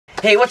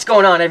Hey, what's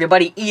going on,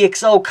 everybody?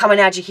 EXO coming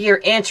at you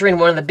here, answering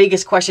one of the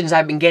biggest questions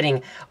I've been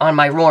getting on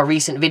my more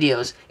recent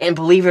videos. And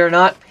believe it or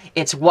not,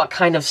 it's what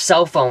kind of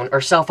cell phone or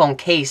cell phone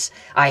case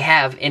I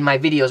have in my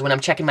videos when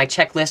I'm checking my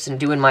checklist and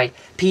doing my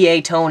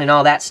PA tone and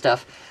all that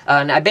stuff.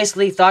 And I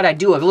basically thought I'd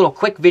do a little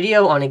quick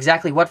video on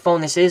exactly what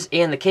phone this is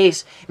and the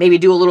case, maybe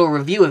do a little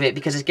review of it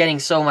because it's getting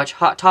so much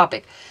hot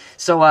topic.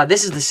 So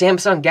this is the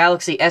Samsung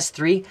Galaxy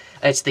S3.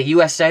 It's the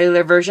US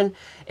cellular version,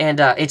 and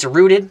it's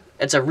rooted.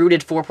 It's a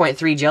rooted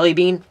 4.3 Jelly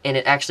Bean, and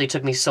it actually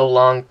took me so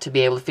long to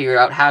be able to figure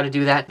out how to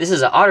do that. This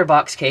is an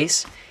OtterBox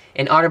case,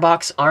 an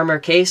OtterBox Armor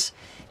case,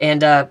 and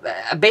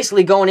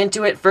basically going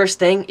into it, first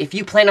thing, if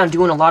you plan on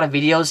doing a lot of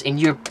videos and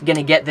you're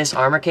gonna get this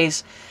armor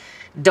case,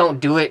 don't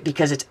do it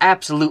because it's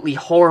absolutely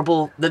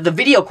horrible. The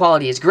video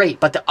quality is great,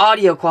 but the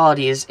audio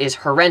quality is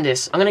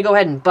horrendous. I'm gonna go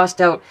ahead and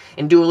bust out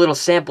and do a little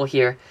sample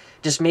here.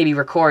 Just maybe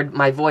record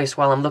my voice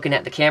while I'm looking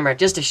at the camera,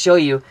 just to show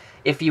you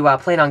if you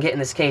plan on getting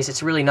this case,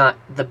 it's really not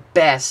the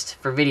best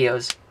for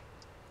videos.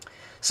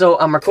 So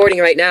I'm recording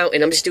right now,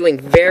 and I'm just doing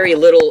very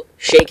little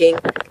shaking,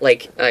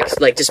 like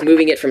just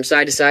moving it from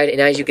side to side,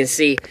 and as you can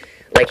see,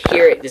 like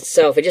here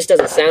itself, it just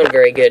doesn't sound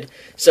very good.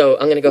 So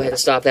I'm gonna go ahead and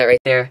stop that right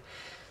there.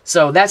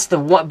 So that's the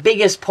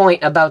biggest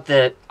point about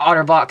the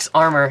OtterBox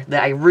Armor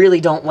that I really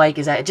don't like,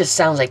 is that it just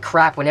sounds like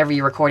crap whenever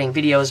you're recording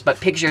videos, but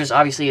pictures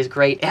obviously is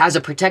great. It has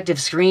a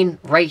protective screen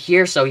right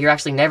here, so you're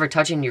actually never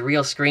touching your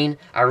real screen.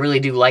 I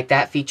really do like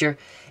that feature.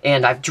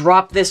 And I've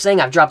dropped this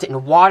thing, I've dropped it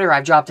in water,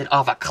 I've dropped it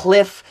off a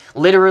cliff,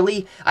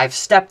 literally. I've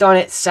stepped on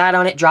it, sat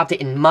on it, dropped it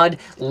in mud,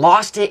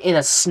 lost it in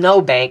a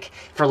snowbank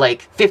for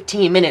like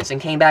 15 minutes and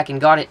came back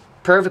and got it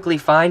perfectly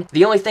fine.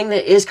 The only thing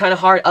that is kind of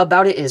hard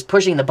about it is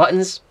pushing the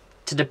buttons.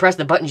 To depress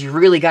the buttons, you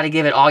really got to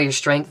give it all your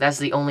strength. That's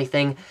the only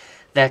thing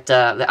that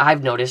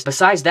I've noticed.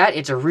 Besides that,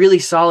 it's a really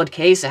solid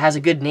case. It has a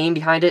good name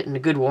behind it and a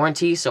good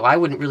warranty, so I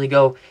wouldn't really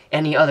go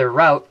any other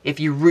route if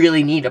you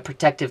really need a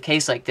protective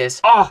case like this.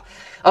 Oh,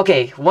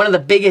 okay. One of the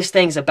biggest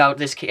things about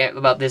this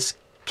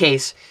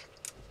case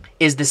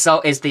is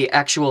the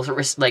actual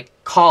like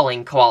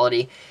calling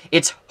quality.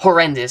 It's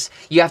horrendous.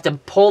 You have to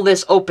pull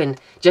this open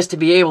just to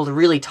be able to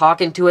really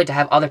talk into it, to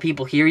have other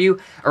people hear you,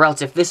 or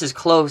else if this is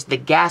closed, the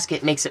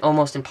gasket makes it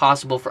almost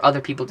impossible for other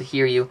people to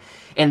hear you,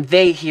 and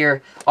they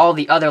hear all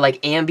the other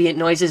like ambient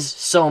noises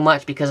so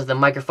much because of the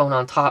microphone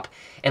on top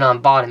and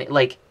on bottom. It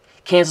like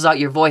cancels out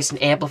your voice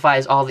and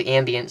amplifies all the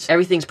ambience.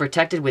 Everything's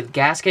protected with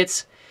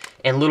gaskets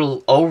and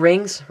little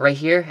O-rings. Right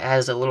here it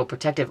has a little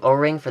protective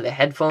O-ring for the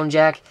headphone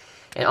jack,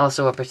 and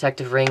also a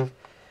protective ring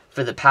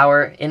for the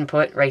power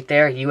input right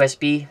there,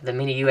 USB, the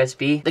mini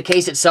USB. The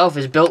case itself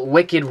is built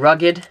wicked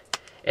rugged.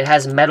 It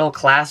has metal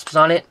clasps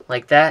on it,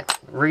 like that,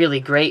 really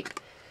great.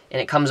 And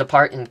it comes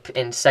apart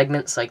in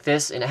segments like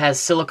this, and it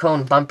has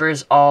silicone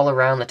bumpers all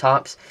around the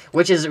tops,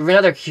 which is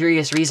another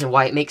curious reason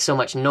why it makes so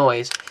much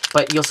noise,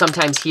 but you'll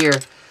sometimes hear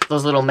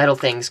those little metal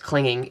things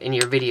clinging in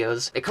your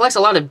videos. It collects a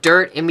lot of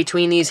dirt in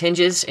between these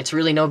hinges. It's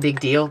really no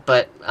big deal,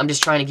 but I'm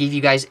just trying to give you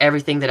guys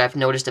everything that I've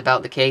noticed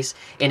about the case,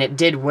 and it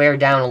did wear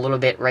down a little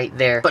bit right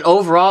there. But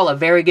overall, a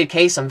very good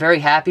case. I'm very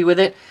happy with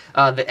it.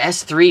 The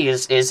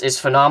S3 is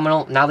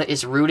phenomenal. Now that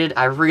it's rooted,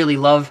 I really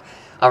love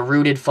a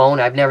rooted phone.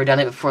 I've never done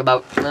it before.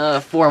 About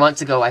 4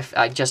 months ago,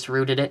 I just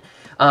rooted it.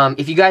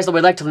 If you guys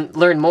would like to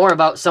learn more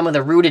about some of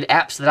the rooted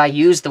apps that I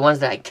use, the ones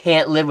that I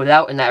can't live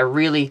without and that I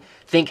really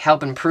think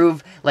help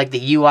improve like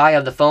the UI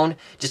of the phone,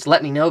 just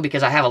let me know,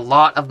 because I have a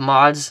lot of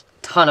mods,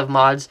 ton of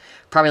mods,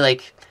 probably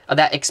like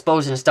that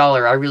Expose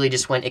installer. I really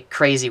just went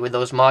crazy with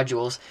those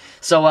modules.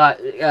 So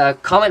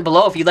comment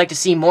below if you'd like to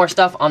see more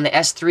stuff on the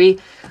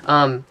S3,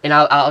 and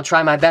I'll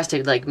try my best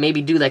to like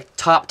maybe do like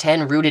top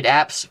 10 rooted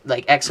apps,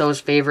 like EXO's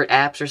favorite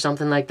apps or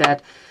something like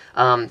that.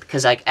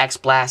 Because like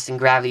X-Blast and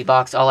Gravity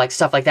Box, all like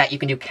stuff like that, you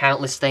can do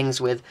countless things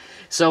with.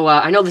 So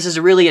I know this is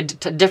really a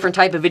different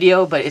type of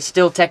video, but it's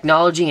still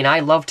technology, and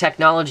I love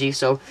technology.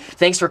 So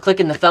thanks for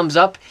clicking the thumbs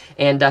up,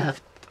 and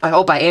I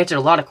hope I answered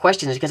a lot of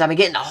questions, because I've been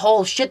getting a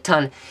whole shit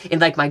ton in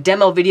like my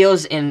demo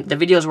videos and the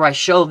videos where I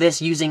show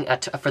this using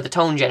for the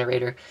tone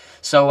generator.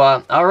 So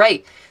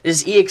alright,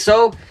 this is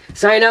EXO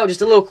signing out.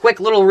 Just a quick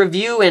little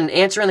review and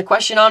answering the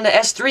question on the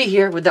S3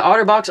 here with the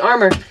OtterBox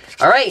Armor.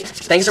 Alright,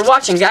 thanks for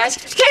watching, guys.